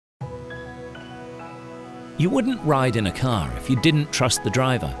You wouldn't ride in a car if you didn't trust the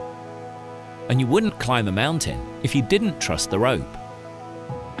driver. And you wouldn't climb a mountain if you didn't trust the rope.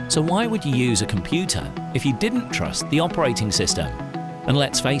 So why would you use a computer if you didn't trust the operating system? And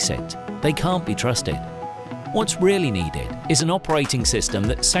let's face it, they can't be trusted. What's really needed is an operating system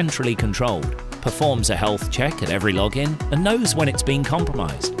that's centrally controlled, performs a health check at every login, and knows when it's been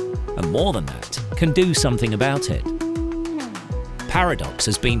compromised. And more than that, can do something about it. Paradox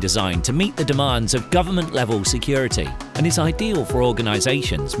has been designed to meet the demands of government-level security and is ideal for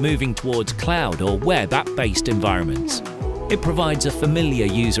organizations moving towards cloud or web app-based environments. It provides a familiar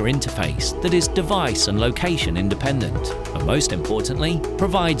user interface that is device and location independent, and most importantly,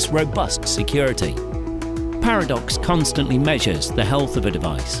 provides robust security. Paradox constantly measures the health of a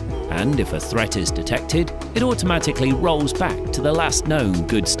device, and if a threat is detected, it automatically rolls back to the last known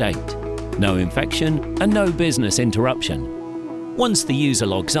good state. No infection and no business interruption. Once the user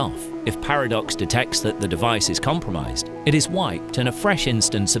logs off, if Paradox detects that the device is compromised, it is wiped and a fresh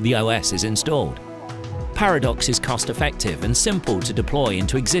instance of the OS is installed. Paradox is cost-effective and simple to deploy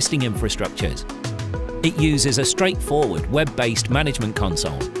into existing infrastructures. It uses a straightforward web-based management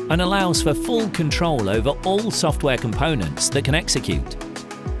console and allows for full control over all software components that can execute.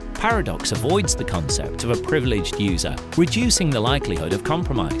 Paradox avoids the concept of a privileged user, reducing the likelihood of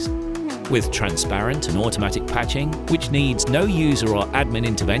compromise. With transparent and automatic patching, which needs no user or admin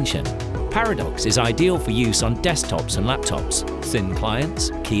intervention, Paradox is ideal for use on desktops and laptops, thin clients,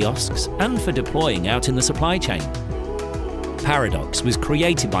 kiosks, and for deploying out in the supply chain. Paradox was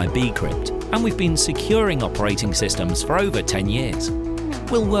created by Becrypt, and we've been securing operating systems for over 10 years.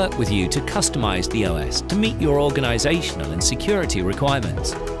 We'll work with you to customize the OS to meet your organizational and security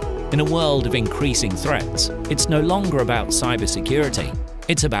requirements. In a world of increasing threats, it's no longer about cybersecurity.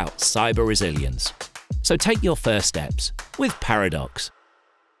 It's about cyber resilience. So take your first steps with Paradox.